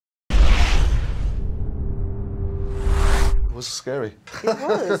was scary. It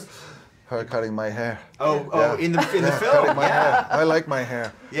was. Her cutting my hair. Oh, in the film. Cutting my hair. I like my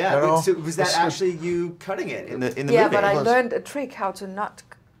hair. Yeah. You know? So was that actually you cutting it in the movie? Yeah, but I learned a trick how to not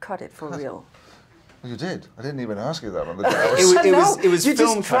cut it for real. Well, you did. I didn't even ask you that on the it was you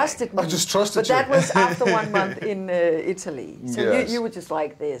film just trusted me. I just trusted but you. But that was after 1 month in Italy. So yes. you were just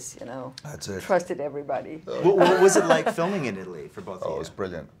like this, you know. That's it. Trusted everybody. What was it like filming in Italy for both of you? Oh, it was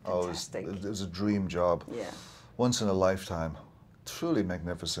brilliant. Fantastic. It was a dream job. Yeah. Once in a lifetime. Truly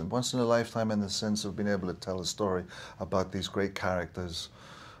magnificent. Once in a lifetime in the sense of being able to tell a story about these great characters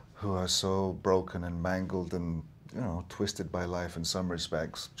who are so broken and mangled and, you know, twisted by life in some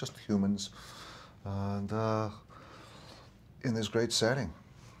respects. Just humans. And in this great setting,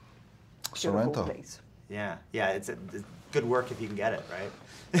 Sorrento. Place. Yeah, it's good work if you can get it, right?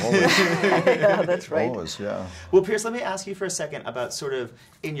 Always. Yeah, that's right. Always, yeah. Well, Pierce, let me ask you for a second about sort of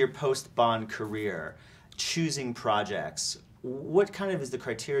in your post-Bond career, choosing projects. What kind of is the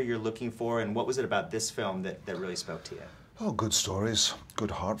criteria you're looking for, and what was it about this film that really spoke to you? Oh, good stories, good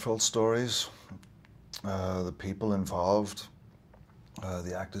heartfelt stories, the people involved.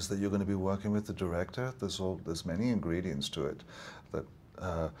 The actors that you're going to be working with, the director, there's many ingredients to it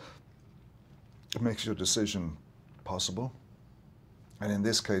that makes your decision possible. And in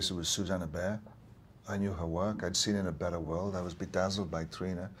this case, it was Susanne Bier. I knew her work. I'd seen In a Better World. I was bedazzled by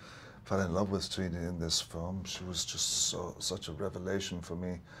Trine. Fell in love with Trine in this film. She was just such a revelation for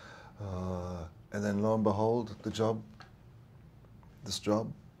me. And then lo and behold, this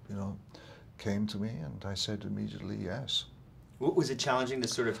job, you know, came to me, and I said immediately yes. Was it challenging to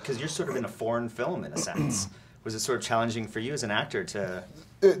sort of, because you're sort of in a foreign film in a sense, was it sort of challenging for you as an actor to...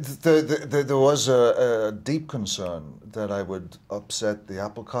 There was a deep concern that I would upset the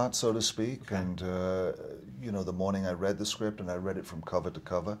apple cart, so to speak. Okay. And, you know, the morning I read the script, and I read it from cover to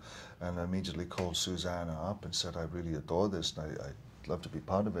cover, and I immediately called Susanna up and said, I really adore this, and I'd love to be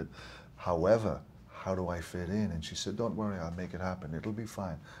part of it. However, how do I fit in? And she said, don't worry, I'll make it happen. It'll be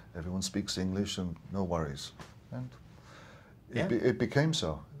fine. Everyone speaks English, and no worries. And it became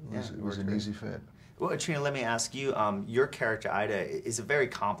so. It was an easy fit. Well, Trine, let me ask you, your character, Ida, is a very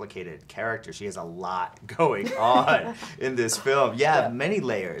complicated character. She has a lot going on in this film. Yeah, many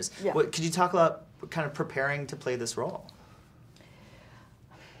layers. Yeah. Could you talk about kind of preparing to play this role?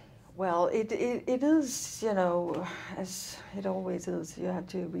 Well, it is, you know, as it always is, you have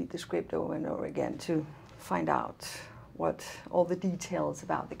to read the script over and over again to find out what all the details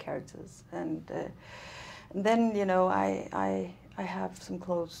about the characters. And then, you know, I have some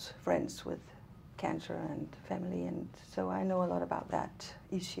close friends with cancer and family, and so I know a lot about that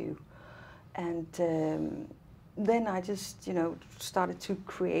issue. And then I just, you know, started to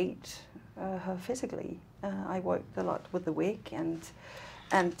create her physically. I worked a lot with the wig and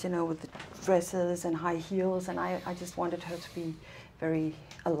you know, with the dresses and high heels, and I just wanted her to be very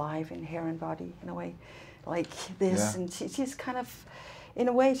alive in hair and body in a way, like this. Yeah. And she's kind of, in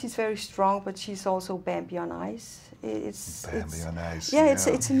a way, she's very strong, but she's also Bambi on ice. Bambi on ice. Yeah,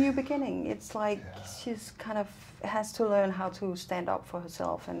 it's a new beginning. It's like she's kind of has to learn how to stand up for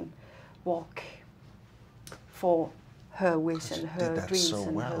herself and walk for her wish and her dreams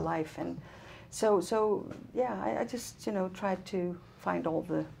and her life. And so yeah, I just, you know, tried to find all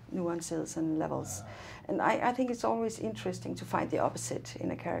the nuances and levels. And I think it's always interesting to find the opposite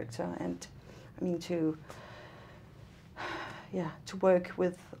in a character, and I mean to work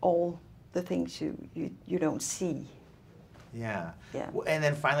with all the things you don't see. Yeah. And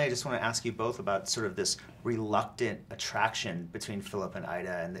then finally, I just want to ask you both about sort of this reluctant attraction between Philip and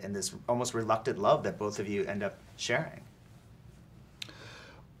Ida, and this almost reluctant love that both of you end up sharing.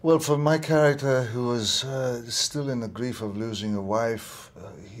 Well, for my character, who was still in the grief of losing a wife,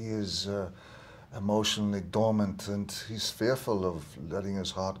 he is emotionally dormant, and he's fearful of letting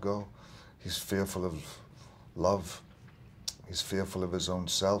his heart go. He's fearful of love. He's fearful of his own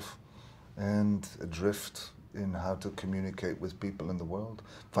self, and adrift in how to communicate with people in the world.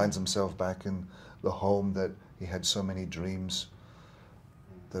 Finds himself back in the home that he had so many dreams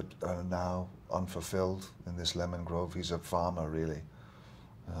that are now unfulfilled in this lemon grove. He's a farmer, really,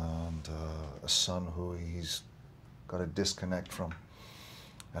 and a son who he's got a disconnect from,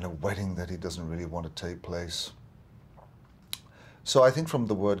 and a wedding that he doesn't really want to take place. So I think from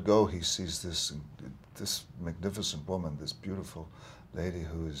the word go, he sees this magnificent woman, this beautiful lady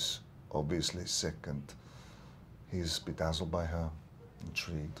who is obviously sick, and he's bedazzled by her,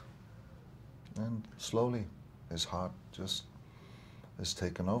 intrigued. And slowly his heart just is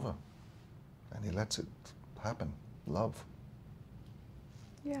taken over, and he lets it happen. Love.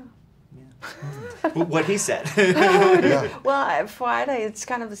 Yeah. Yeah. What he said. Yeah. Well, for Ida, it's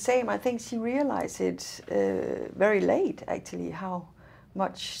kind of the same. I think she realized it very late, actually, how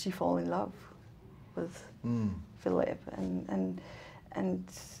much she fall in love with Philip, and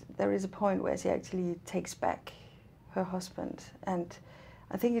there is a point where she actually takes back her husband, and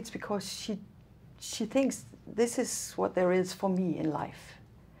I think it's because she thinks this is what there is for me in life,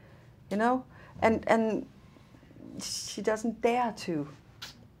 you know, and she doesn't dare to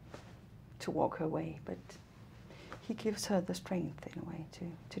walk her way, but he gives her the strength in a way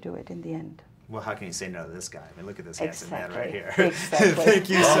to do it in the end. Well, how can you say no to this guy? I mean, look at this handsome man Exactly. right here. Exactly. Thank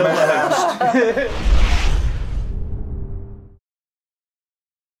you so much.